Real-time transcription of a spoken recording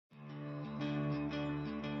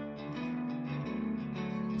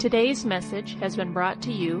Today's message has been brought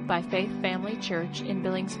to you by Faith Family Church in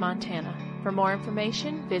Billings, Montana. For more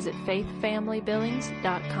information, visit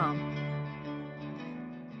faithfamilybillings.com.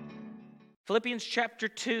 Philippians chapter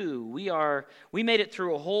 2. We made it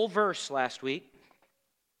through a whole verse last week.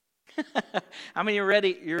 How many are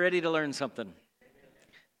ready? You're ready to learn something?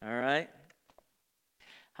 All right.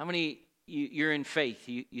 How many you're in faith?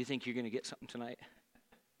 You think you're going to get something tonight?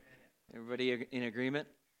 Everybody in agreement?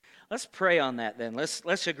 Let's pray on that then.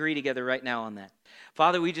 Let's agree together right now on that.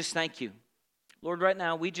 Father, we just thank you. Lord, right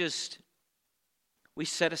now we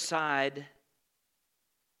set aside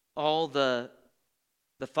all the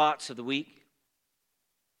thoughts of the week,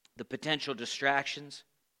 the potential distractions,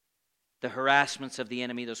 the harassments of the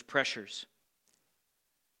enemy, those pressures.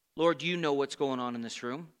 Lord, you know what's going on in this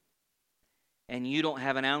room, and you don't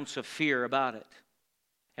have an ounce of fear about it.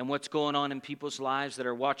 And what's going on in people's lives that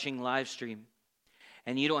are watching live stream,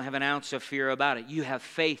 and you don't have an ounce of fear about it. You have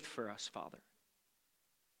faith for us, Father.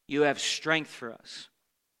 You have strength for us.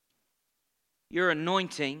 Your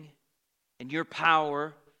anointing and your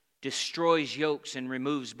power destroys yokes and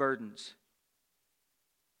removes burdens.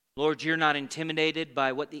 Lord, you're not intimidated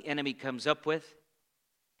by what the enemy comes up with.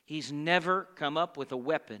 He's never come up with a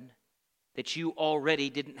weapon that you already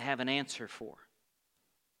didn't have an answer for.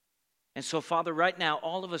 And so, Father, right now,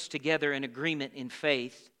 all of us together in agreement in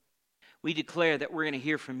faith, we declare that we're going to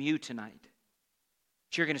hear from you tonight.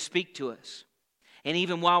 That you're going to speak to us. And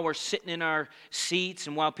even while we're sitting in our seats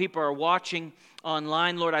and while people are watching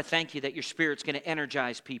online, Lord, I thank you that your Spirit's going to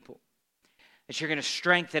energize people. That you're going to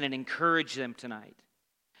strengthen and encourage them tonight.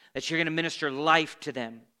 That you're going to minister life to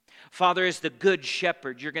them. Father, as the good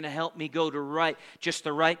shepherd, you're going to help me go to just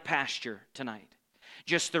the right pasture tonight.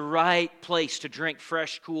 Just the right place to drink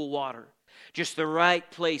fresh, cool water. Just the right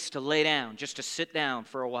place to lay down, just to sit down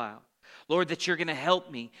for a while. Lord, that you're going to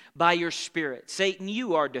help me by your Spirit. Satan,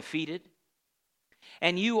 you are defeated.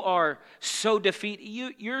 And you are so defeated.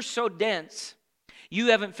 You're so dense,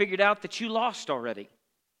 you haven't figured out that you lost already.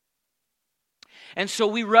 And so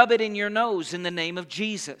we rub it in your nose in the name of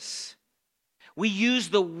Jesus. We use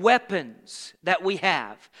the weapons that we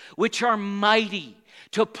have, which are mighty,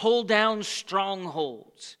 to pull down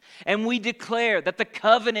strongholds. And we declare that the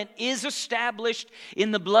covenant is established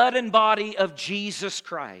in the blood and body of Jesus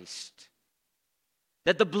Christ.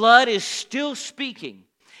 That the blood is still speaking,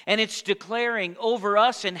 and it's declaring over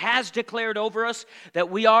us and has declared over us that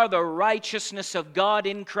we are the righteousness of God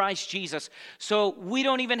in Christ Jesus. So we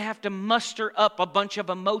don't even have to muster up a bunch of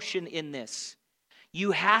emotion in this. You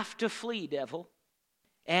have to flee, devil,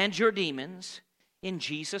 and your demons in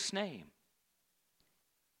Jesus' name.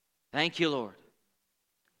 Thank you, Lord.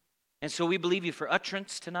 And so we believe you for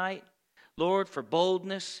utterance tonight, Lord, for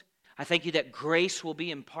boldness. I thank you that grace will be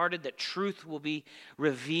imparted, that truth will be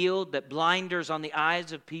revealed, that blinders on the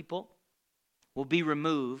eyes of people will be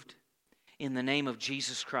removed in the name of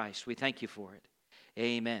Jesus Christ. We thank you for it.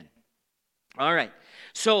 Amen. All right.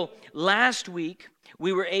 So last week,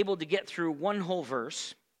 we were able to get through one whole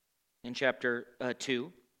verse in chapter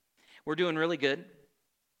 2. We're doing really good.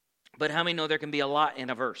 But how many know there can be a lot in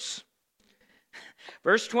a verse?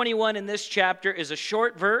 Verse 21 in this chapter is a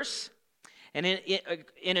short verse, and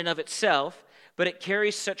in and of itself, but it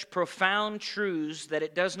carries such profound truths that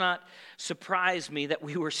it does not surprise me that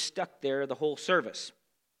we were stuck there the whole service.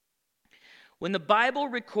 When the Bible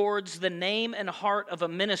records the name and heart of a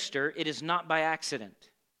minister, it is not by accident.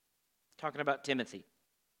 Talking about Timothy.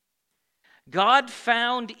 God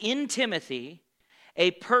found in Timothy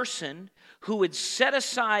a person who would set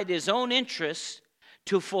aside his own interests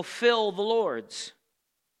to fulfill the Lord's.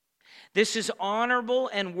 This is honorable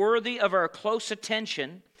and worthy of our close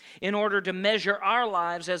attention in order to measure our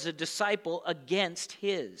lives as a disciple against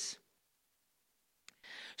his.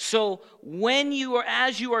 So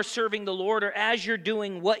as you are serving the Lord, or as you're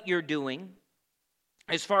doing what you're doing,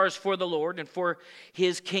 as far as for the Lord and for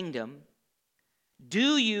his kingdom,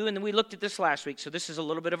 do you, and we looked at this last week, so this is a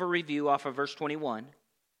little bit of a review off of verse 21.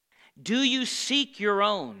 Do you seek your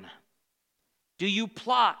own? Do you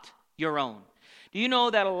plot your own? Do you know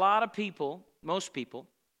that a lot of people, most people,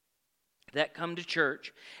 that come to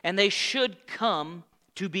church, and they should come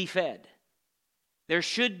to be fed. There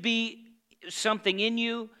should be something in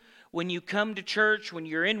you when you come to church, when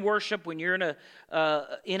you're in worship, when you're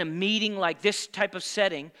in a meeting like this type of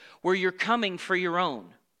setting, where you're coming for your own.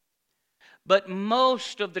 But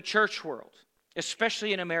most of the church world,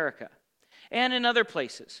 especially in America and in other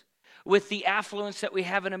places, with the affluence that we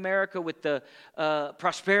have in America, with the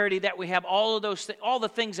prosperity that we have, all of those all the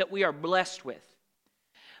things that we are blessed with,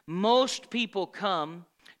 most people come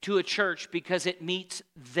to a church because it meets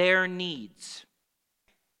their needs.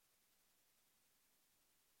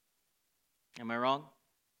 Am I wrong?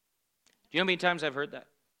 Do you know how many times I've heard that?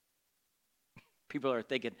 People are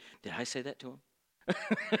thinking, did I say that to him?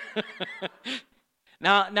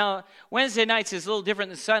 Now, Wednesday nights is a little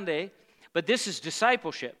different than Sunday, but this is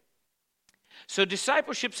discipleship. So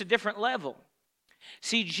discipleship's a different level.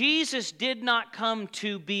 See, Jesus did not come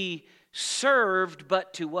to be served,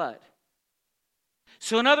 but to what?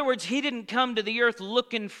 So in other words, he didn't come to the earth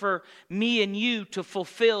looking for me and you to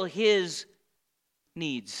fulfill his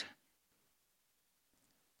needs.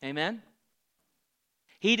 Amen?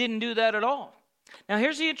 He didn't do that at all. Now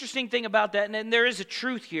here's the interesting thing about that, and there is a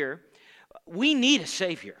truth here. We need a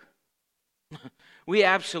Savior. We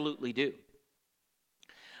absolutely do.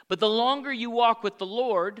 But the longer you walk with the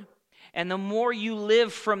Lord, and the more you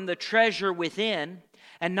live from the treasure within,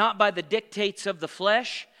 and not by the dictates of the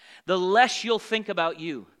flesh, the less you'll think about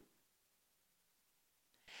you.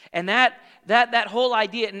 And that whole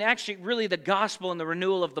idea, and actually really the gospel and the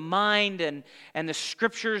renewal of the mind and the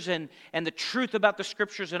scriptures and the truth about the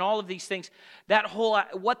scriptures and all of these things, that whole,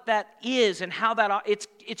 what that is and how that,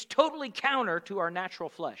 it's totally counter to our natural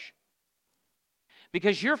flesh.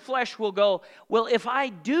 Because your flesh will go, well, if I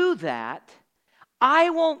do that, I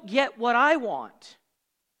won't get what I want.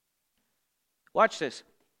 Watch this.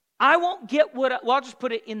 I won't get well, I'll just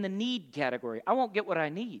put it in the need category. I won't get what I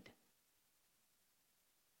need.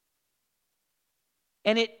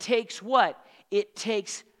 And it takes what? It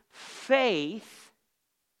takes faith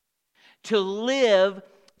to live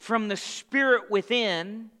from the Spirit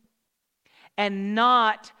within and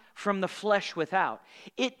not from the flesh without.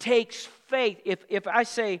 It takes faith. If I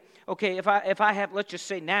say, okay, if I have, let's just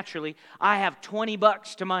say naturally, I have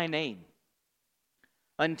 $20 to my name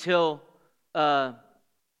until the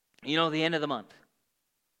end of the month.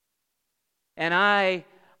 And I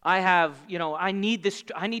have, I need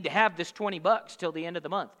to have this $20 till the end of the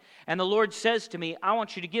month. And the Lord says to me, I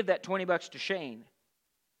want you to give that $20 to Shane.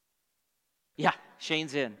 Yeah,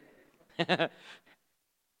 Shane's in.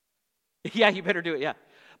 Yeah, you better do it, yeah.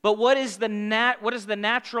 But what does the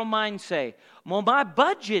natural mind say? Well, my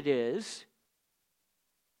budget is.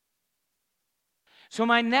 So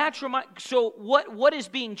my natural mind, so what is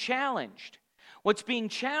being challenged? What's being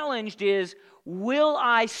challenged is, will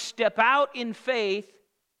I step out in faith,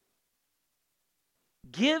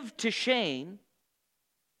 give to Shane,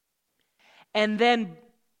 and then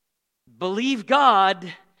believe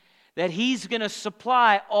God that he's going to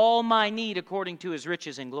supply all my need according to his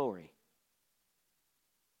riches and glory?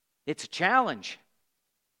 It's a challenge.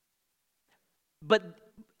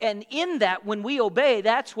 And in that, when we obey,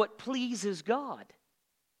 that's what pleases God.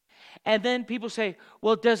 And then people say,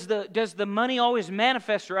 well, does the money always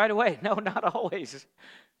manifest right away? No, not always.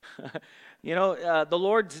 The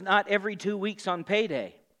Lord's not every 2 weeks on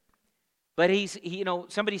payday. But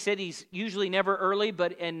somebody said he's usually never early,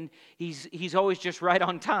 and he's always just right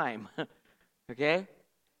on time. Okay?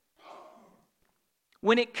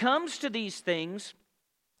 When it comes to these things,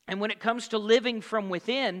 and when it comes to living from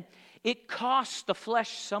within, it costs the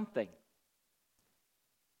flesh something.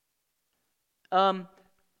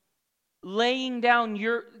 Laying down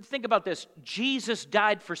think about this. Jesus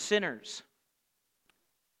died for sinners.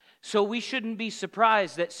 So we shouldn't be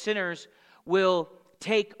surprised that sinners will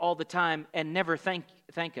take all the time and never thank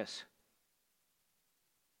us.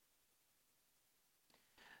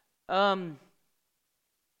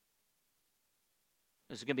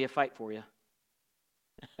 This is going to be a fight for you.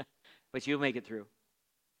 But you'll make it through.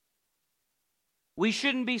 We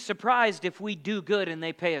shouldn't be surprised if we do good and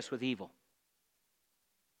they pay us with evil.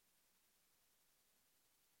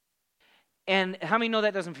 And how many know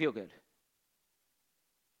that doesn't feel good?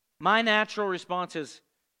 My natural response is,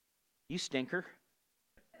 you stinker.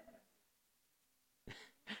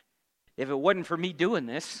 If it wasn't for me doing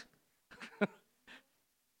this.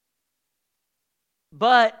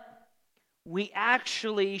 But we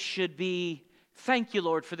actually should be, thank you,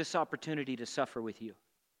 Lord, for this opportunity to suffer with you.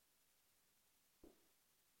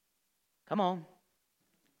 Come on.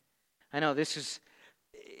 I know this is,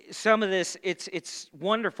 some of this, it's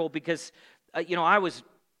wonderful because, I was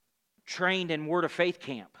trained in Word of Faith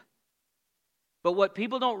camp. But what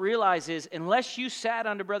people don't realize is, unless you sat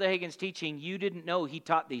under Brother Hagin's teaching, you didn't know he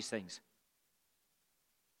taught these things.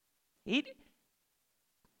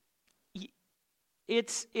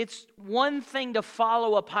 It's one thing to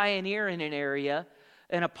follow a pioneer in an area,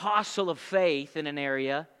 an apostle of faith in an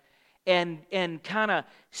area, and kind of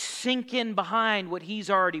sink in behind what he's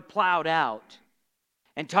already plowed out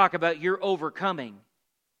and talk about your overcoming.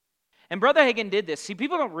 And Brother Hagin did this. See,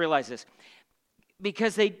 people don't realize this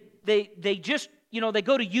because they just, they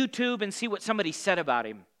go to YouTube and see what somebody said about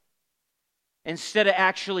him instead of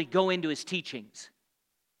actually go into his teachings.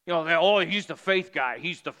 You know, oh, he's the faith guy.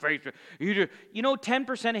 He's the faith. You know,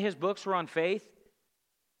 10% of his books were on faith.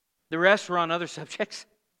 The rest were on other subjects.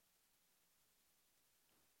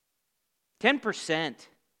 10%.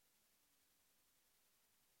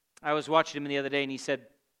 I was watching him the other day, and he said,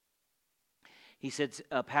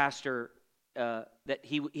 a pastor, that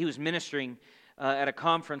he was ministering at a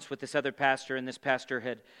conference with this other pastor, and this pastor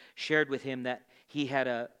had shared with him that he had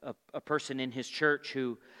a person in his church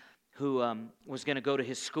who was going to go to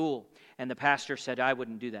his school, and the pastor said, I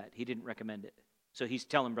wouldn't do that. He didn't recommend it. So he's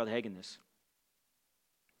telling Brother Hagin this.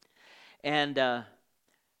 And the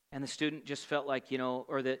student just felt like,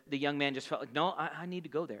 or the young man just felt like, no, I need to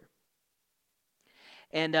go there.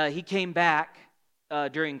 And he came back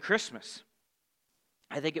during Christmas,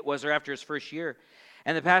 I think it was, or after his first year.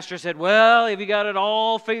 And the pastor said, well, have you got it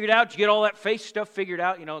all figured out? Did you get all that faith stuff figured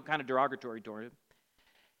out? Kind of derogatory toward him.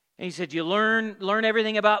 And he said, you learn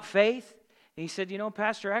everything about faith? And he said,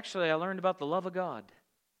 Pastor, actually, I learned about the love of God.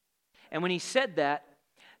 And when he said that,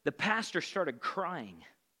 the pastor started crying.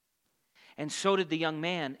 And so did the young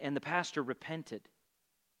man, and the pastor repented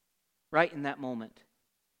right in that moment.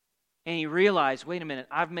 And he realized, wait a minute,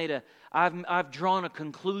 I've drawn a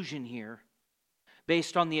conclusion here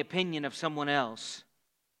based on the opinion of someone else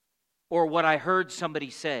or what I heard somebody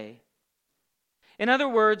say. In other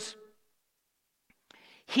words,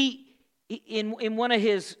 he in one of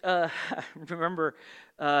his, I remember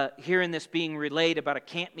hearing this being relayed about a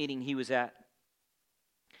camp meeting he was at.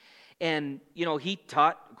 And, he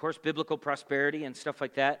taught, of course, biblical prosperity and stuff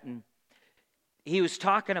like that. And he was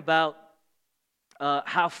talking about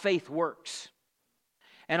how faith works.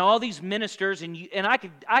 And all these ministers, and I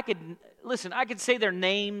could say their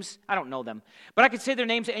names. I don't know them. But I could say their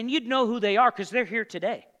names, and you'd know who they are because they're here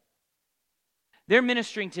today. They're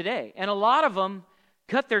ministering today. And a lot of them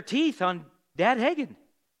cut their teeth on Dad Hagin.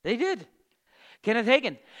 They did. Kenneth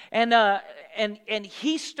Hagin. And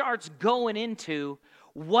he starts going into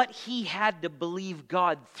what he had to believe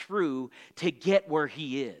God through to get where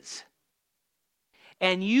he is.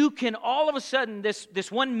 And you can all of a sudden,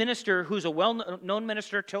 this one minister who's a well-known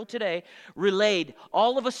minister till today, relayed,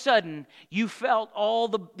 all of a sudden, you felt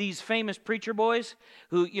these famous preacher boys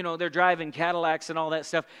who, they're driving Cadillacs and all that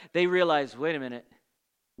stuff, they realized, wait a minute,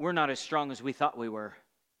 we're not as strong as we thought we were.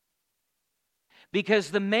 Because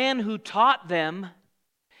the man who taught them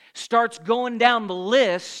starts going down the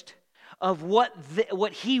list of what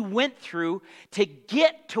he went through to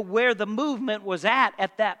get to where the movement was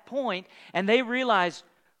at that point, and they realized,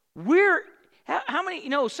 how many,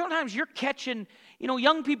 sometimes you're catching,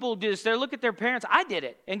 young people do this, they look at their parents, I did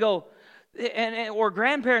it, and go, or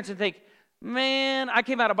grandparents and think, man, I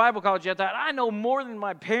came out of Bible college, I thought, I know more than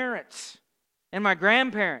my parents and my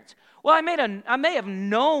grandparents. Well, I may have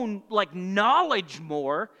known, knowledge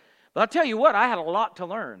more, but I'll tell you what, I had a lot to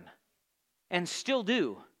learn, and still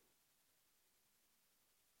do.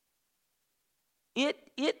 It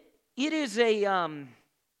is the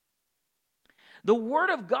Word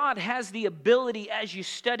of God has the ability, as you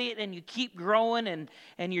study it and you keep growing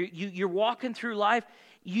and you're walking through life,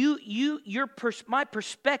 my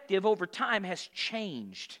perspective over time has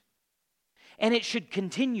changed, and it should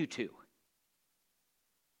continue to.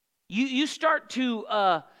 You start to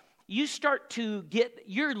get,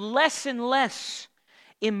 you're less and less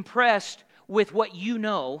impressed with what you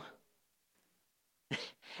know.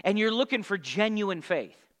 And you're looking for genuine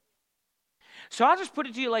faith. So I'll just put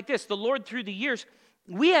it to you like this. The Lord, through the years,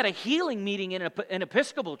 we had a healing meeting in an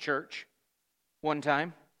Episcopal church one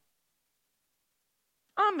time.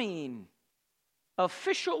 I mean,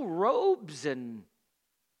 official robes and,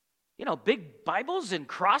 big Bibles and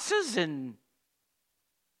crosses. And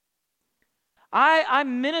I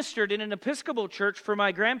ministered in an Episcopal church for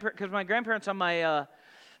my grandparents, because my grandparents on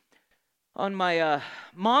my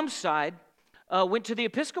mom's side went to the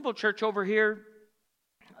Episcopal church over here,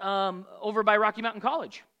 over by Rocky Mountain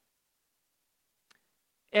College.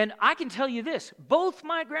 And I can tell you this, both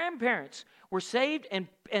my grandparents were saved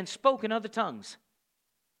and spoke in other tongues.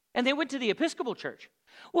 And they went to the Episcopal church.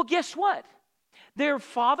 Well, guess what? Their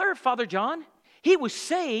father, Father John, he was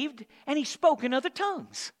saved and he spoke in other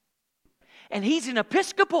tongues. And he's an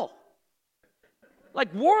Episcopal.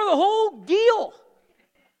 Wore the whole deal.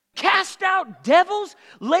 Cast out devils,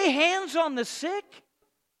 lay hands on the sick.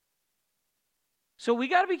 So we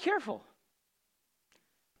got to be careful,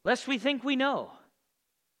 lest we think we know.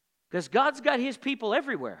 Because God's got His people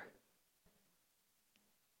everywhere.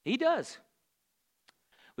 He does.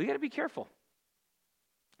 We got to be careful.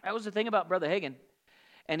 That was the thing about Brother Hagin,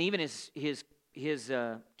 and even his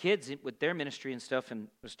kids with their ministry and stuff. And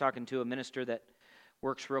was talking to a minister that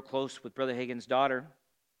works real close with Brother Hagin's daughter.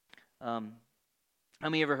 How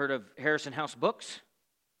many ever heard of Harrison House Books?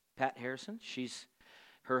 Pat Harrison.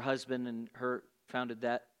 Her husband and her founded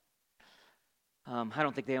that. I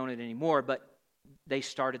don't think they own it anymore, but they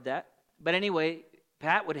started that. But anyway,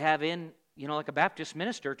 Pat would have in, like a Baptist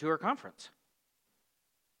minister to her conference.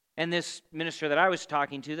 And this minister that I was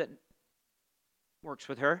talking to that works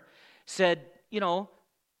with her said,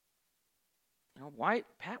 why,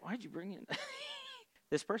 Pat, why'd you bring in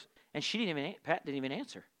this person? And Pat didn't even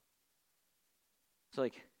answer. It's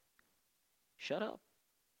like, shut up.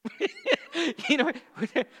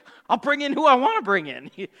 I'll bring in who I want to bring in.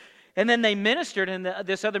 And then they ministered, and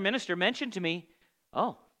this other minister mentioned to me,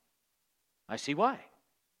 oh, I see why.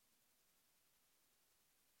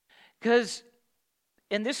 Because,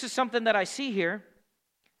 and this is something that I see here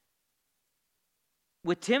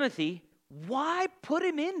with Timothy, why put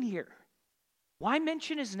him in here? Why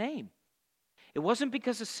mention his name? It wasn't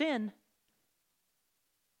because of sin.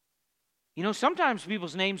 Sometimes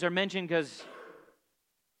people's names are mentioned because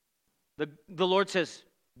the Lord says,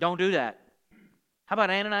 don't do that. How about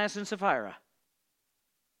Ananias and Sapphira?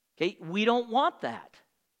 Okay, we don't want that.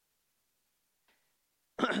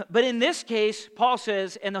 But in this case, Paul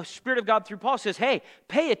says, and the Spirit of God through Paul says, hey,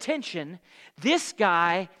 pay attention. This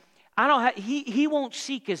guy, he won't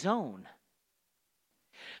seek his own.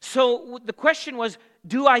 So the question was,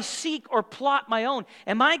 do I seek or plot my own?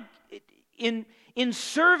 Am I in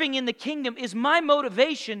serving in the kingdom, is my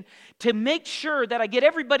motivation to make sure that I get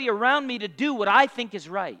everybody around me to do what I think is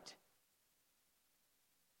right?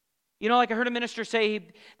 Like I heard a minister say,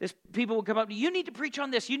 people would come up, you need to preach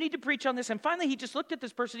on this, you need to preach on this. And finally he just looked at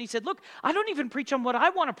this person and he said, look, I don't even preach on what I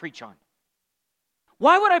want to preach on.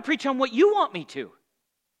 Why would I preach on what you want me to?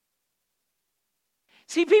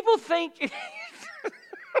 See, people think,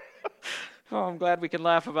 oh, I'm glad we can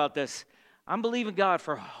laugh about this. I'm believing God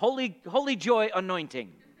for holy joy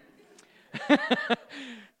anointing.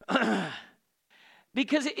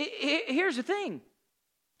 Because here's the thing.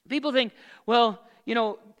 People think, well,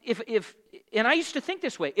 if and I used to think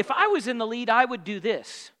this way, if I was in the lead, I would do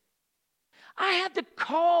this. I had to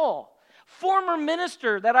call former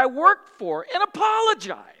minister that I worked for and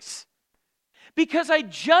apologize because I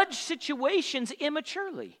judged situations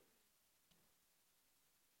immaturely.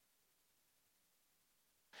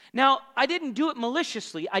 Now, I didn't do it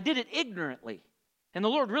maliciously. I did it ignorantly. And the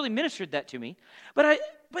Lord really ministered that to me. But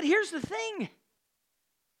here's the thing.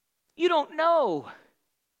 You don't know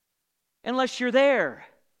unless you're there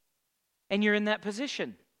and you're in that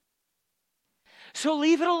position. So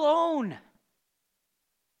leave it alone.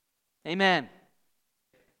 Amen.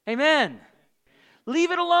 Amen.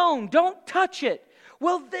 Leave it alone. Don't touch it.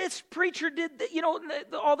 Well, this preacher did,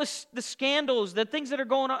 all the scandals, the things that are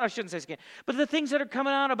going on. I shouldn't say scandals, but the things that are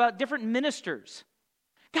coming out about different ministers.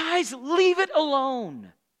 Guys, leave it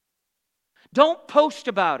alone. Don't post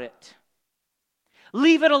about it.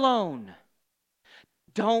 Leave it alone.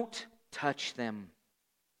 Don't touch them.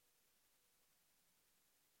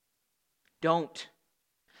 Don't.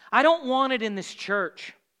 I don't want it in this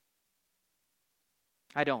church.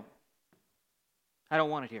 I don't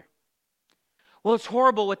want it here. Well, it's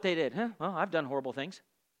horrible what they did. Well, I've done horrible things.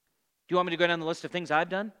 Do you want me to go down the list of things I've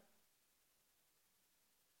done?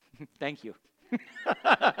 Thank you.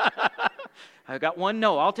 I got one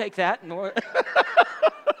no. I'll take that.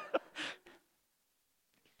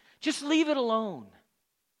 Just leave it alone.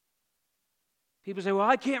 People say, well,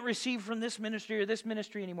 I can't receive from this ministry or this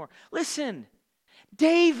ministry anymore. Listen,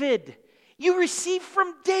 David, you receive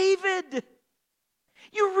from David.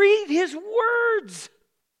 You read his words.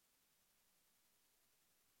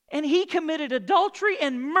 And he committed adultery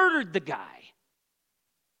and murdered the guy.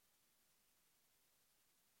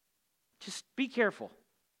 Just be careful.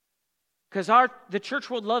 Because the church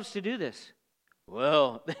world loves to do this.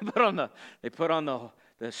 Well, they put on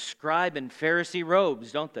the scribe and Pharisee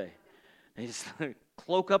robes, don't they? They just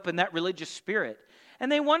cloak up in that religious spirit.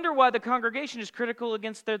 And they wonder why the congregation is critical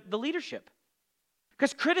against the leadership.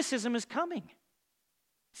 Because criticism is coming.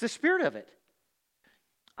 It's the spirit of it.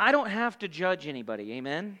 I don't have to judge anybody,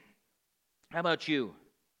 amen? How about you?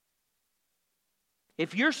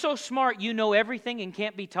 If you're so smart you know everything and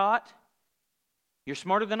can't be taught, you're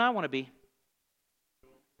smarter than I want to be.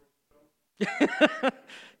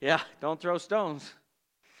 Yeah, don't throw stones.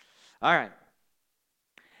 All right.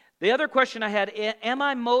 The other question I had, am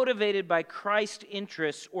I motivated by Christ's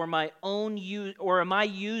interests or my own use, or am I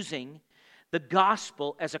using the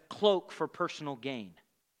gospel as a cloak for personal gain?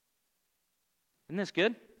 Isn't this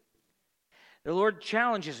good? The Lord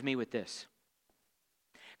challenges me with this.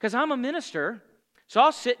 Because I'm a minister, so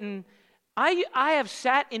I'll sit and I have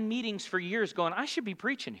sat in meetings for years going, I should be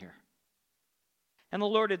preaching here. And the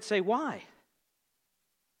Lord would say, why?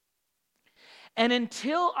 And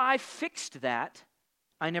until I fixed that,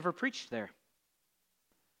 I never preached there.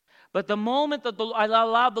 But the moment that I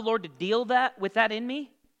allowed the Lord to deal with that in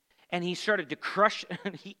me, and He started to crush,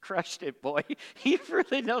 and He crushed it, boy. He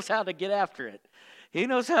really knows how to get after it. He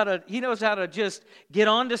knows how to just get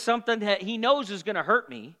onto something that He knows is going to hurt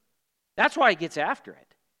me. That's why He gets after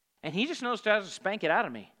it. And He just knows how to spank it out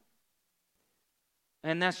of me.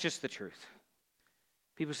 And that's just the truth.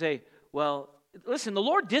 People say, well, listen, the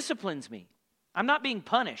Lord disciplines me. I'm not being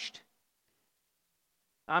punished.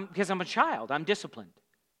 Because I'm a child. I'm disciplined.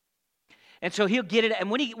 And so He'll get it. And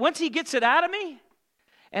once He gets it out of me,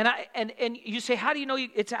 and you say, how do you know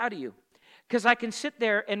it's out of you? Because I can sit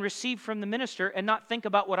there and receive from the minister and not think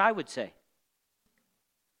about what I would say.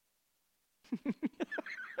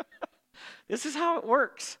 This is how it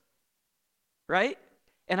works. Right?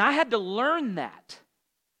 And I had to learn that.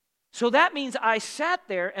 So that means I sat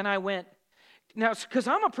there and I went, now, because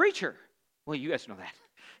I'm a preacher. Well, you guys know that.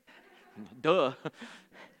 Duh.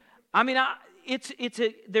 I mean,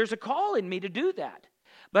 there's a call in me to do that.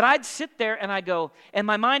 But I'd sit there and I go, and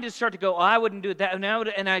my mind would start to go, oh, I wouldn't do that.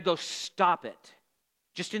 And I'd go, stop it.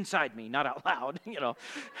 Just inside me, not out loud, It'd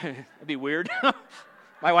be weird.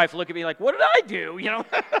 My wife would look at me like, what did I do,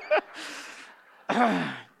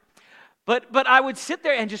 But I would sit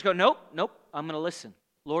there and just go, nope, I'm going to listen.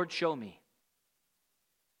 Lord, show me.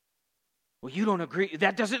 Well, you don't agree.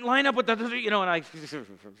 That doesn't line up with the, and I,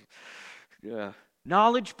 yeah.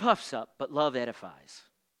 Knowledge puffs up, but love edifies.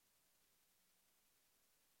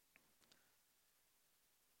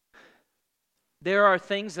 There are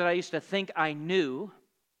things that I used to think I knew,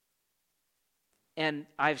 and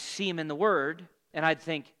I see them in the Word, and I'd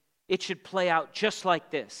think, it should play out just like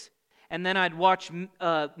this. And then I'd watch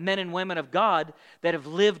men and women of God that have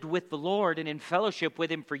lived with the Lord and in fellowship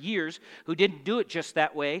with Him for years, who didn't do it just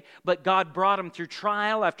that way, but God brought them through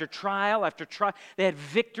trial after trial after trial. They had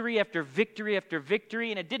victory after victory after victory,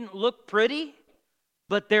 and it didn't look pretty,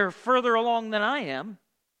 but they're further along than I am.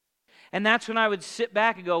 And that's when I would sit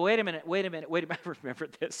back and go, wait a minute. I remember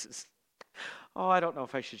this. I don't know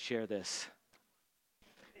if I should share this.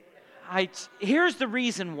 Here's the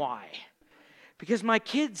reason why. Because my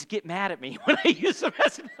kids get mad at me when I use them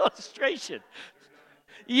as an illustration.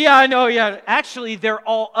 Yeah, I know, yeah. Actually, they're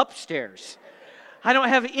all upstairs. I don't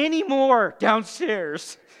have any more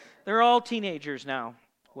downstairs. They're all teenagers now.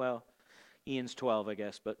 Well, Ian's 12, I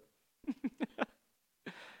guess, but...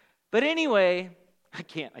 But anyway... I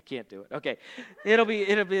can't do it. Okay. It'll be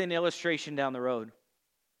an illustration down the road.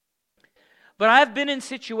 But I've been in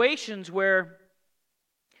situations where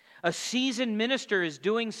a seasoned minister is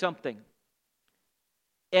doing something,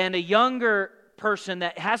 and a younger person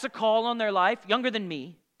that has a call on their life, younger than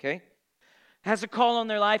me, okay, has a call on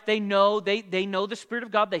their life. They know the Spirit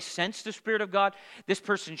of God. They sense the Spirit of God. This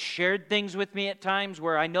person shared things with me at times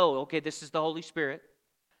where I know, okay, this is the Holy Spirit.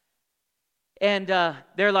 And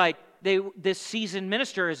they're like, this seasoned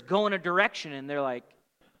minister is going a direction, and they're like,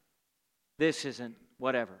 this isn't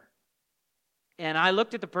whatever. And I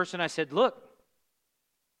looked at the person, I said, look,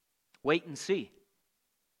 wait and see.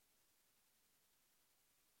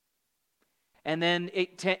 And then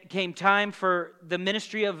it came time for the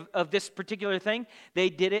ministry of this particular thing. They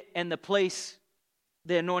did it, and the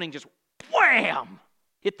anointing just wham,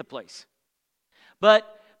 hit the place.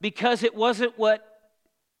 But because it wasn't what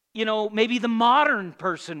maybe the modern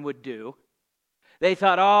person would do, they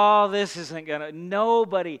thought, oh, this isn't gonna,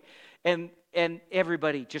 nobody, and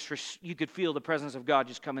everybody just, you could feel the presence of God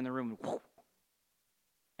just come in the room.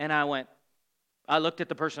 And I looked at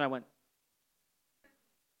the person, I went,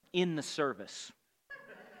 in the service.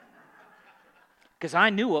 Because I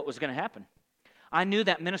knew what was going to happen. I knew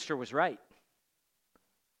that minister was right.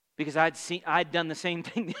 Because I'd done the same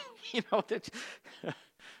thing, if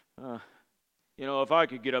I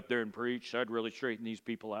could get up there and preach, I'd really straighten these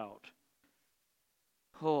people out.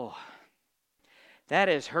 Oh, that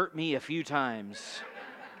has hurt me a few times.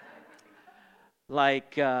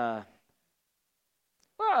 Like, the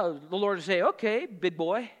Lord would say, okay, big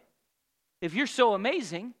boy, if you're so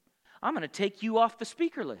amazing, I'm going to take you off the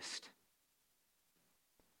speaker list.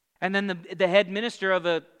 And then the head minister of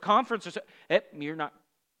a conference will say, hey, you're not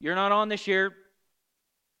on this year.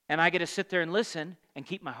 And I get to sit there and listen and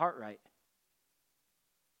keep my heart right.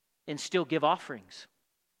 And still give offerings.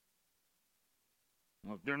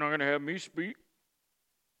 Well, if they're not going to have me speak,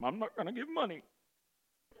 I'm not going to give money.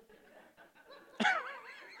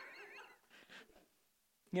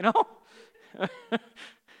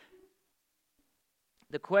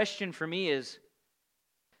 The question for me is,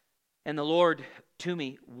 and the Lord to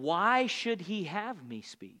me, why should He have me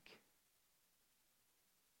speak?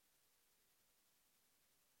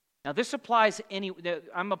 Now, this applies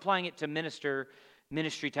I'm applying it to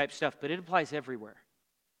ministry type stuff, but it applies everywhere.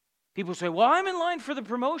 People say, well, I'm in line for the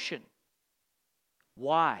promotion.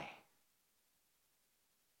 Why?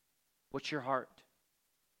 What's your heart?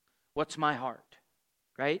 What's my heart?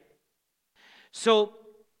 Right? So,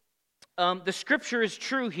 the scripture is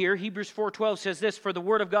true here. Hebrews 4:12 says this, for the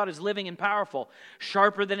word of God is living and powerful,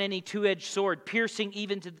 sharper than any two-edged sword, piercing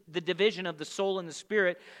even to the division of the soul and the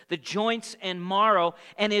spirit, the joints and marrow,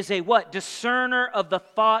 and is a what? Discerner of the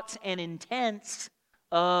thoughts and intents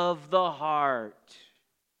of the heart.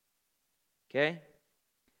 Okay?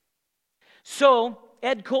 So,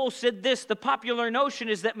 Ed Cole said this, the popular notion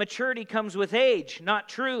is that maturity comes with age. Not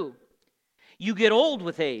true. You get old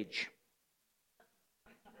with age.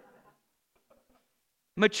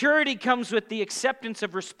 Maturity comes with the acceptance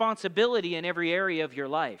of responsibility in every area of your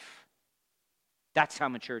life. That's how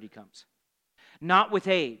maturity comes. Not with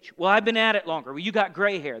age. Well, I've been at it longer. Well, you got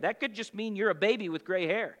gray hair. That could just mean you're a baby with gray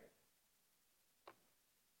hair.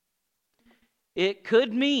 It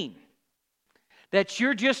could mean that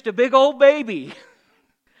you're just a big old baby.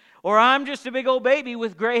 Or I'm just a big old baby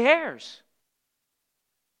with gray hairs.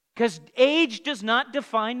 Because age does not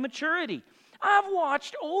define maturity. I've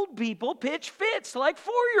watched old people pitch fits like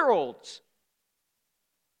 4-year-olds.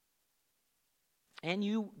 And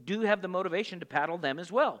you do have the motivation to paddle them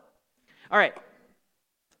as well. All right,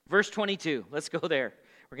 verse 22. Let's go there.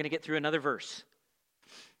 We're going to get through another verse.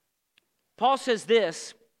 Paul says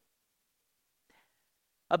this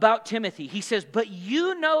about Timothy. He says, but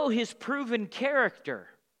you know his proven character.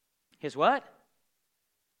 His what?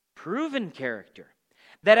 Proven character.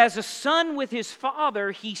 That as a son with his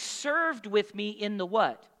father, he served with me in the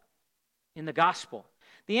what? In the gospel.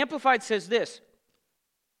 The Amplified says this,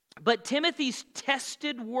 but Timothy's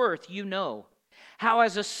tested worth you know, how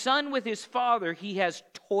as a son with his father, he has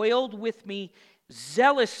toiled with me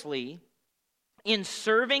zealously in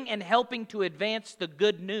serving and helping to advance the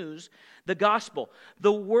good news, the gospel.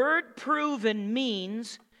 The word proven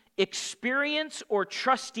means experience or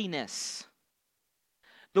trustiness.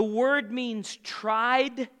 The word means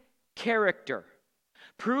tried character.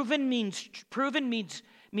 Proven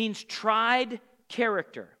means tried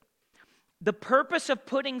character. The purpose of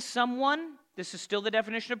putting someone, this is still the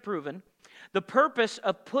definition of proven, the purpose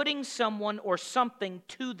of putting someone or something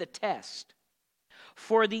to the test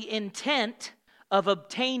for the intent of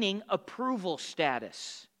obtaining approval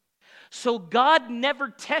status. So God never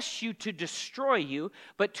tests you to destroy you,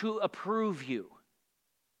 but to approve you.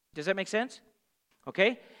 Does that make sense?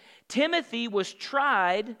 Okay? Timothy was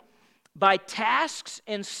tried by tasks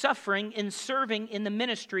and suffering in serving in the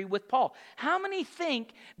ministry with Paul. How many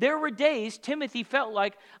think there were days Timothy felt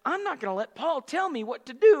like, I'm not going to let Paul tell me what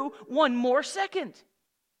to do one more second?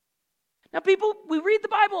 Now people, we read the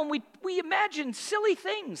Bible and we imagine silly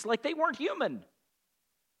things like they weren't human.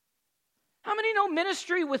 How many know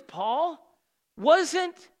ministry with Paul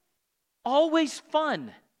wasn't always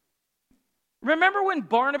fun? Remember when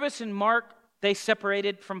Barnabas and Mark, they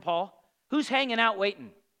separated from Paul? Who's hanging out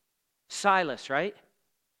waiting? Silas, right?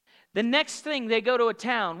 The next thing they go to a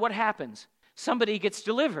town, what happens? Somebody gets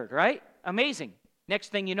delivered, right? Amazing. Next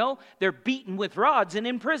thing you know, they're beaten with rods and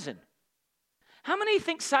in prison. How many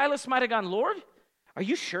think Silas might have gone, Lord, are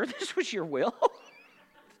you sure this was your will?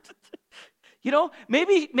 You know,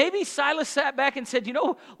 maybe Silas sat back and said, you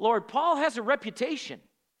know, Lord, Paul has a reputation.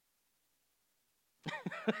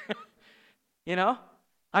 You know?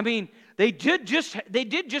 I mean, they did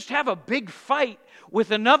just have a big fight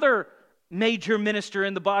with another major minister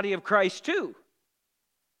in the body of Christ too.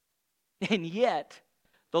 And yet,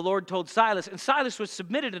 the Lord told Silas, and Silas was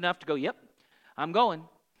submitted enough to go, yep, I'm going.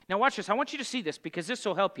 Now watch this. I want you to see this because this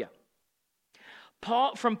will help you.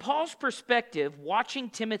 From Paul's perspective,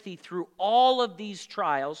 watching Timothy through all of these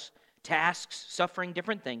trials, tasks, suffering,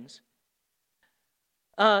 different things,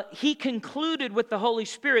 he concluded with the Holy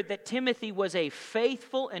Spirit that Timothy was a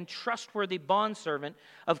faithful and trustworthy bondservant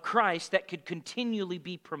of Christ that could continually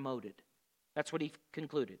be promoted. That's what he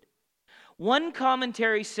concluded. One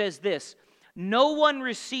commentary says this, no one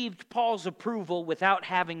received Paul's approval without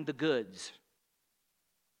having the goods.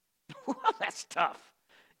 Well, that's tough,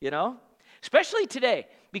 you know? Especially today,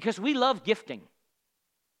 because we love gifting.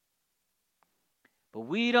 But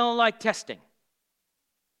we don't like testing.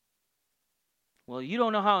 Well, you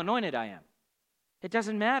don't know how anointed I am. It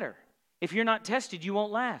doesn't matter. If you're not tested, you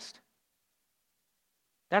won't last.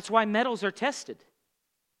 That's why metals are tested.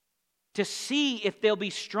 To see if they'll be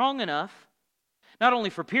strong enough, not only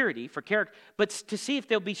for purity, for character, but to see if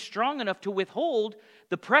they'll be strong enough to withhold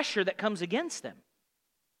the pressure that comes against them.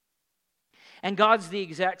 And God's the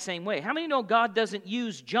exact same way. How many know God doesn't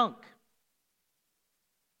use junk?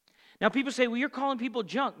 Now people say, well, you're calling people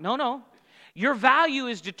junk. No. Your value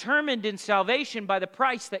is determined in salvation by the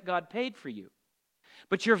price that God paid for you.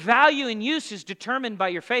 But your value in use is determined by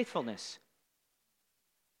your faithfulness.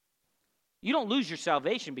 You don't lose your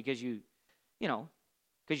salvation because you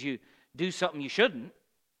do something you shouldn't.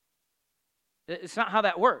 It's not how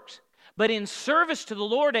that works. But in service to the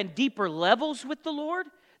Lord and deeper levels with the Lord,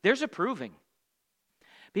 there's a proving.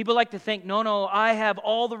 People like to think, no, I have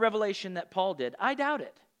all the revelation that Paul did. I doubt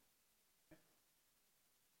it.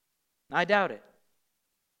 I doubt it.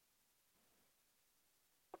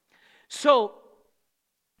 So,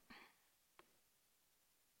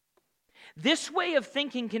 this way of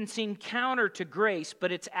thinking can seem counter to grace,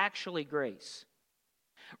 but it's actually grace.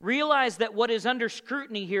 Realize that what is under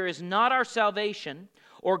scrutiny here is not our salvation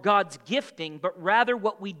or God's gifting, but rather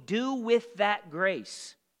what we do with that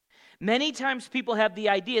grace. Many times people have the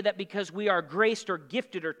idea that because we are graced or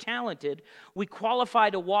gifted or talented, we qualify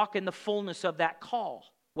to walk in the fullness of that call,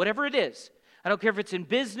 whatever it is. I don't care if it's in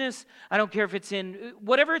business, I don't care if it's in,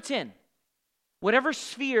 whatever it's in, whatever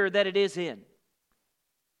sphere that it is in.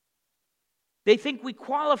 They think we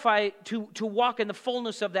qualify to walk in the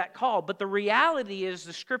fullness of that call, but the reality is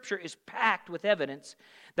the Scripture is packed with evidence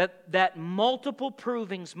that multiple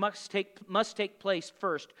provings must take place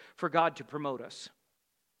first for God to promote us.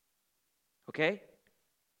 Okay?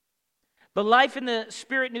 The Life in the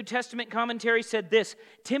Spirit New Testament commentary said this: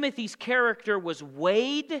 Timothy's character was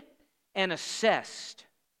weighed and assessed.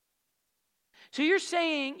 So you're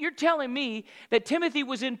telling me that Timothy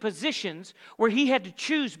was in positions where he had to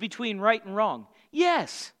choose between right and wrong?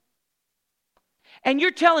 Yes. And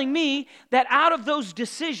you're telling me that out of those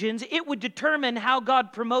decisions, it would determine how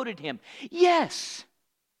God promoted him? Yes.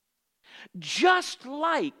 Just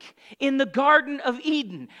like in the Garden of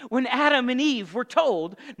Eden, when Adam and Eve were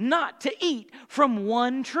told not to eat from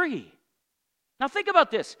one tree. Now think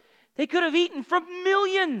about this. They could have eaten from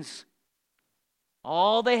millions.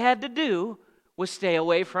 All they had to do was stay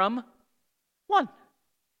away from one.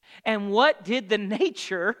 And what did the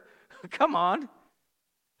nature, come on,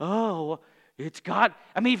 oh, it's God,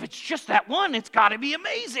 if it's just that one, it's got to be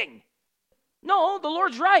amazing. No, the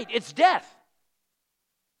Lord's right, it's death.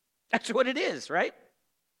 That's what it is, right?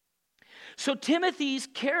 So Timothy's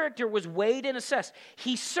character was weighed and assessed.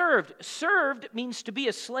 He served. Served means to be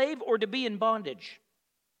a slave or to be in bondage.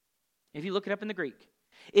 If you look it up in the Greek.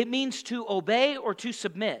 It means to obey or to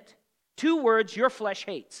submit. 2 words your flesh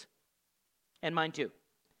hates. And mine too.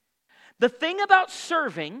 The thing about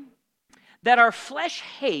serving that our flesh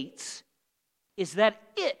hates is that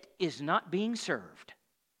it is not being served.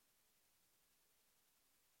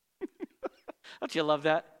 Don't you love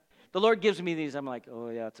that? The Lord gives me these. I'm like, oh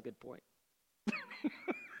yeah, that's a good point.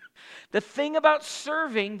 The thing about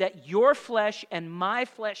serving that your flesh and my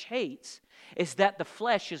flesh hates is that the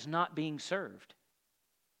flesh is not being served.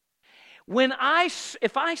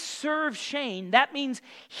 If I serve Shane, that means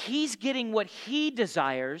he's getting what he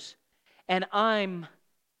desires and I'm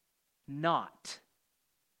not.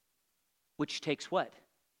 Which takes what?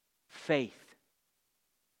 Faith.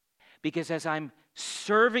 Because as I'm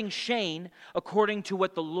serving Shane according to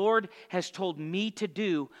what the Lord has told me to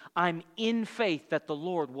do, I'm in faith that the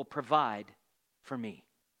Lord will provide for me.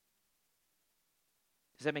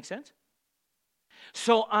 Does that make sense?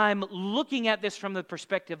 So I'm looking at this from the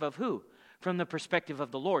perspective of who? From the perspective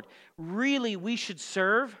of the Lord. Really, we should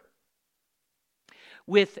serve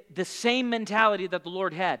with the same mentality that the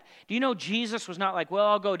Lord had. Do you know Jesus was not like, well,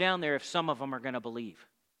 I'll go down there if some of them are going to believe.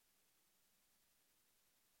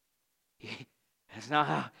 That's not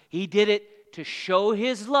how. He did it to show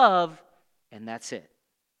his love, and that's it.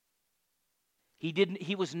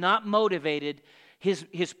 He was not motivated. His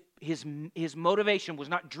motivation was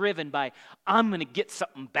not driven by, I'm going to get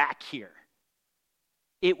something back here.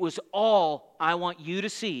 It was all, I want you to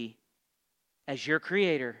see, as your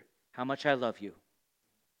creator, how much I love you.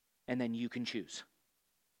 And then you can choose.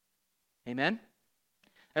 Amen?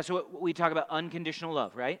 That's what we talk about, unconditional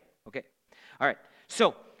love, right? Okay. All right.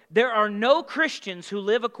 So, there are no Christians who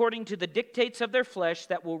live according to the dictates of their flesh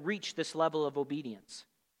that will reach this level of obedience.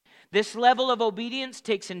 This level of obedience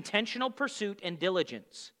takes intentional pursuit and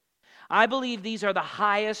diligence. I believe these are the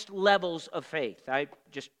highest levels of faith.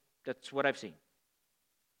 That's what I've seen.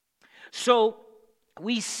 So,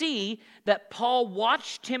 we see that Paul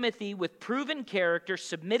watched Timothy with proven character,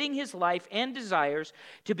 submitting his life and desires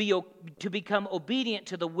to become obedient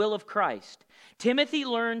to the will of Christ. Timothy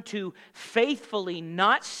learned to faithfully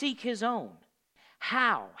not seek his own.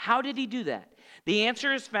 How? How did he do that? The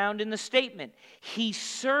answer is found in the statement. He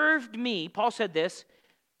served me, Paul said this,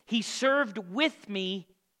 he served with me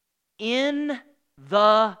in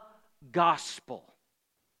the gospel.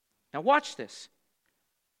 Now watch this.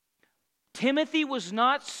 Timothy was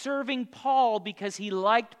not serving Paul because he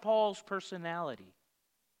liked Paul's personality.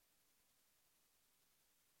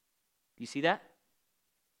 You see that?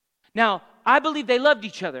 Now, I believe they loved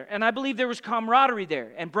each other, and I believe there was camaraderie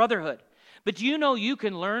there and brotherhood. But do you know you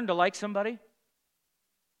can learn to like somebody?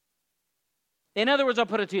 In other words, I'll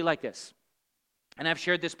put it to you like this, and I've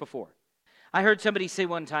shared this before. I heard somebody say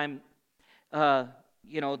one time,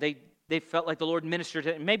 they felt like the Lord ministered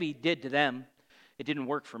to them. Maybe He did to them. It didn't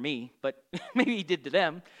work for me, but maybe He did to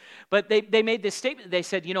them. But they made this statement. They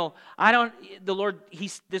said,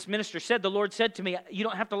 this minister said, the Lord said to me, you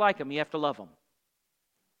don't have to like him, you have to love him.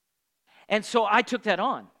 And so I took that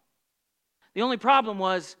on. The only problem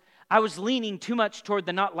was I was leaning too much toward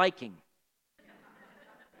the not liking.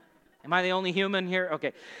 Am I the only human here?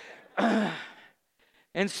 Okay.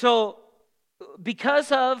 And so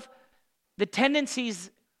because of the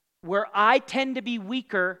tendencies where I tend to be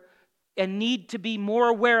weaker and need to be more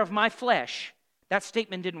aware of my flesh, that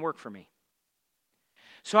statement didn't work for me.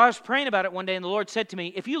 So I was praying about it one day, and the Lord said to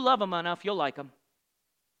me, if you love them enough, you'll like them.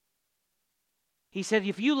 He said,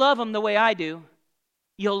 if you love them the way I do,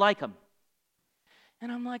 you'll like them.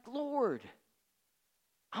 And I'm like, Lord,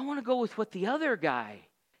 I want to go with what the other guy,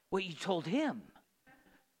 what you told him.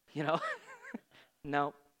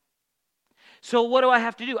 No. So what do I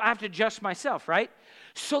have to do? I have to adjust myself, right?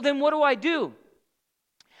 So then what do?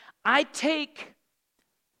 I take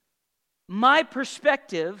my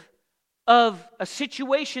perspective of a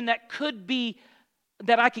situation that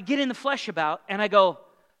I could get in the flesh about, and I go,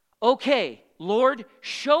 okay, Lord,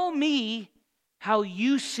 show me how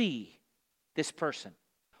you see this person,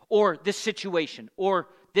 or this situation, or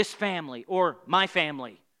this family, or my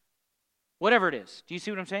family, whatever it is. Do you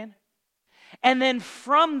see what I'm saying? And then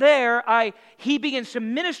from there, He begins to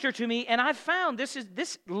minister to me, and I found this has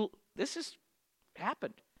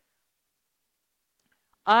happened.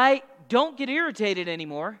 I don't get irritated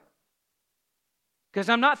anymore because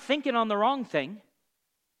I'm not thinking on the wrong thing.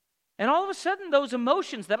 And all of a sudden, those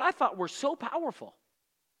emotions that I thought were so powerful,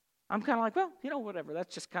 I'm kind of like, well, whatever.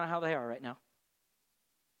 That's just kind of how they are right now.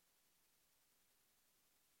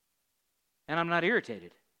 And I'm not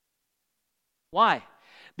irritated. Why?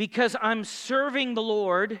 Because I'm serving the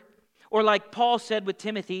Lord, or like Paul said with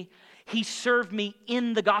Timothy, he served me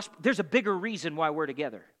in the gospel. There's a bigger reason why we're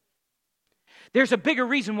together. There's a bigger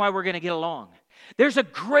reason why we're going to get along. There's a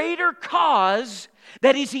greater cause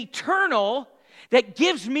that is eternal that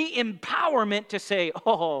gives me empowerment to say,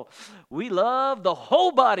 oh, we love the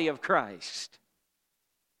whole body of Christ.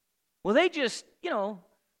 Well, they just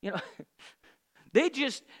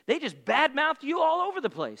badmouthed you all over the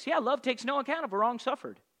place. Yeah, love takes no account of a wrong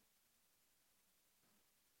suffered.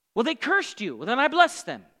 Well, they cursed you. Well, then I blessed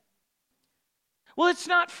them. Well, it's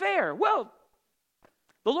not fair. Well,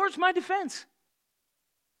 the Lord's my defense.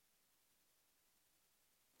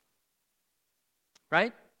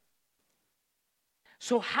 Right?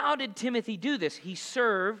 So how did Timothy do this? He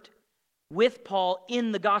served with Paul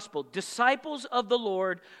in the gospel. Disciples of the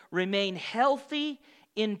Lord remain healthy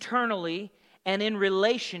internally and in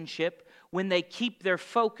relationship when they keep their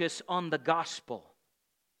focus on the gospel.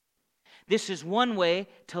 This is one way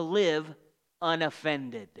to live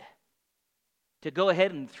unoffended. To go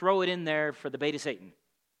ahead and throw it in there for the bait of Satan.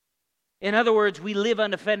 In other words, we live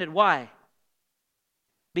unoffended. Why?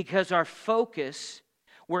 Because our focus,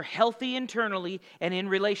 we're healthy internally and in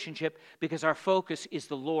relationship because our focus is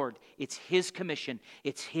the Lord. It's His commission.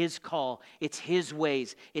 It's His call. It's His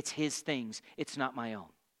ways. It's His things. It's not my own.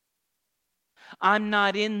 I'm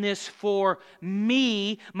not in this for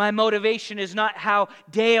me. My motivation is not how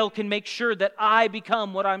Dale can make sure that I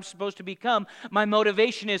become what I'm supposed to become. My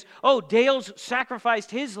motivation is, Dale's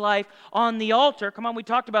sacrificed his life on the altar. Come on, we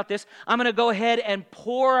talked about this. I'm going to go ahead and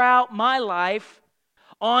pour out my life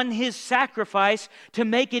on his sacrifice to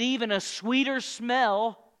make it even a sweeter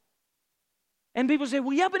smell. And people say,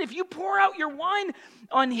 well, yeah, but if you pour out your wine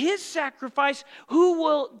on his sacrifice,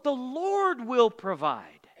 the Lord will provide.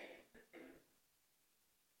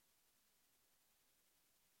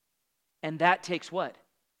 And that takes what?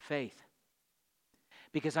 Faith.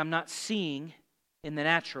 Because I'm not seeing in the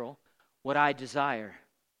natural what I desire.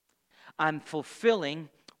 I'm fulfilling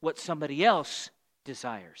what somebody else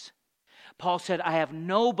desires. Paul said, I have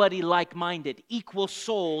nobody like-minded,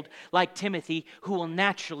 equal-souled like Timothy who will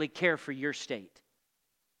naturally care for your state.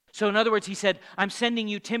 So in other words, he said, I'm sending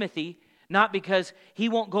you Timothy not because he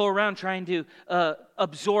won't go around trying to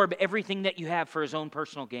absorb everything that you have for his own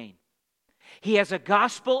personal gain. He has a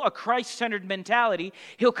gospel, a Christ-centered mentality.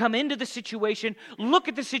 He'll come into the situation, look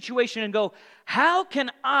at the situation and go, how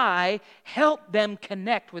can I help them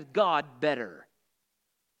connect with God better?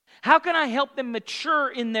 How can I help them mature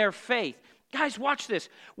in their faith? Guys, watch this.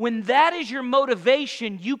 When that is your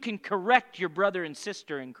motivation, you can correct your brother and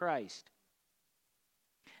sister in Christ.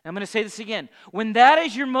 I'm going to say this again. When that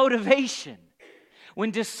is your motivation,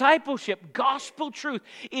 when discipleship, gospel truth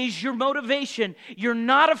is your motivation, you're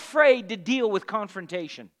not afraid to deal with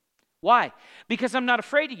confrontation. Why? Because I'm not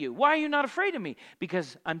afraid of you. Why are you not afraid of me?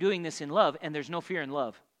 Because I'm doing this in love, and there's no fear in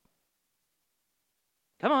love.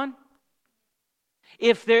 Come on.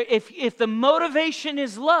 If the motivation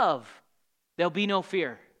is love, there'll be no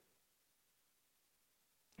fear.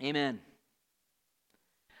 Amen.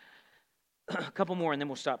 A couple more, and then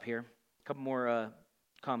we'll stop here. A couple more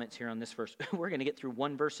comments here on this verse. We're going to get through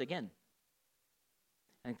one verse again.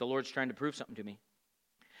 I think the Lord's trying to prove something to me.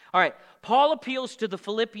 All right, Paul appeals to the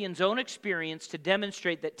Philippians' own experience to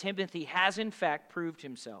demonstrate that Timothy has in fact proved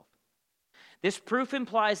himself. This proof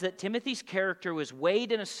implies that Timothy's character was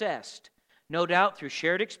weighed and assessed, no doubt through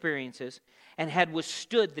shared experiences, and had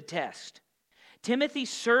withstood the test. Timothy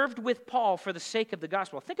served with Paul for the sake of the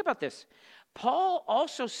gospel. Think about this. Paul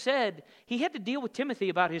also said he had to deal with Timothy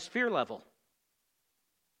about his fear level.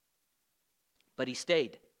 But he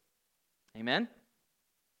stayed. Amen?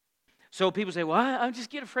 So people say, well, I'm just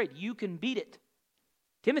get afraid. You can beat it.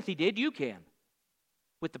 Timothy did, you can.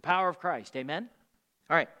 With the power of Christ. Amen?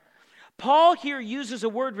 All right. Paul here uses a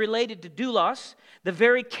word related to doulos, the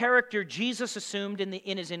very character Jesus assumed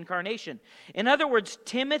in his incarnation. In other words,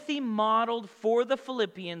 Timothy modeled for the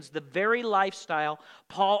Philippians the very lifestyle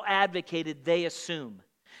Paul advocated they assume.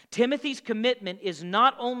 Timothy's commitment is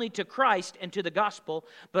not only to Christ and to the gospel,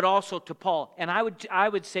 but also to Paul. And I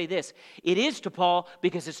would say this, it is to Paul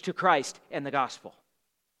because it's to Christ and the gospel.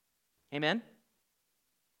 Amen?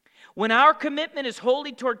 When our commitment is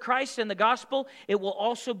wholly toward Christ and the gospel, it will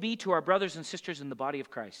also be to our brothers and sisters in the body of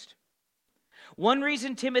Christ. One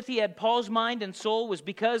reason Timothy had Paul's mind and soul was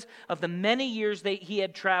because of the many years he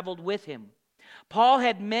had traveled with him. Paul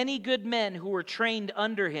had many good men who were trained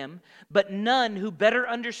under him, but none who better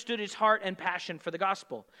understood his heart and passion for the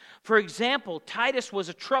gospel. For example, Titus was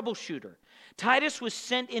a troubleshooter. Titus was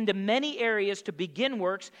sent into many areas to begin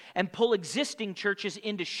works and pull existing churches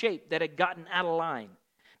into shape that had gotten out of line.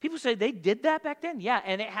 People say they did that back then. Yeah,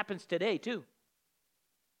 and it happens today too.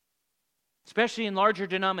 Especially in larger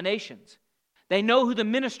denominations. They know who the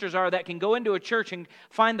ministers are that can go into a church and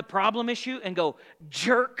find the problem issue and go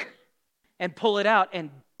jerk and pull it out and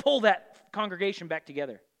pull that congregation back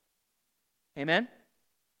together. Amen?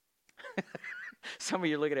 Some of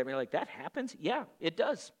you are looking at me like, that happens? Yeah, it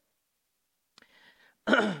does.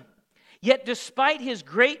 Yet despite his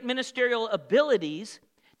great ministerial abilities,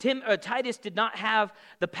 Titus did not have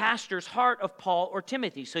the pastor's heart of Paul or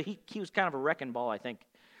Timothy. So he was kind of a wrecking ball, I think.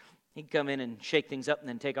 He'd come in and shake things up and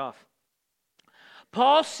then take off.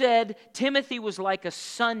 Paul said Timothy was like a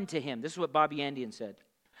son to him. This is what Bobby Andian said.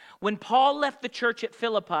 When Paul left the church at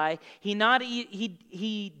Philippi,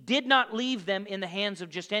 he did not leave them in the hands of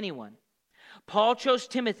just anyone. Paul chose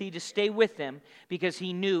Timothy to stay with them because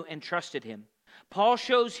he knew and trusted him. Paul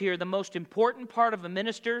shows here the most important part of a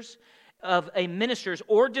minister's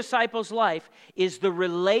or disciple's life is the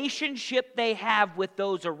relationship they have with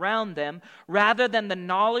those around them rather than the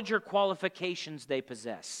knowledge or qualifications they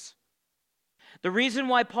possess. The reason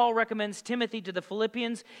why Paul recommends Timothy to the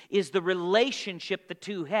Philippians is the relationship the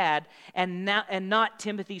two had and not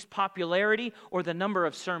Timothy's popularity or the number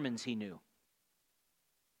of sermons he knew.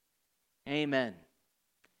 Amen.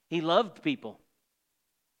 He loved people.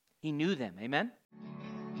 He knew them. Amen?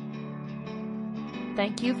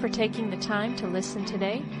 Thank you for taking the time to listen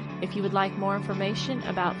today. If you would like more information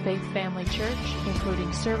about Faith Family Church,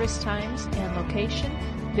 including service times and location,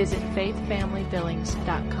 visit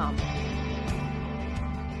faithfamilybillings.com.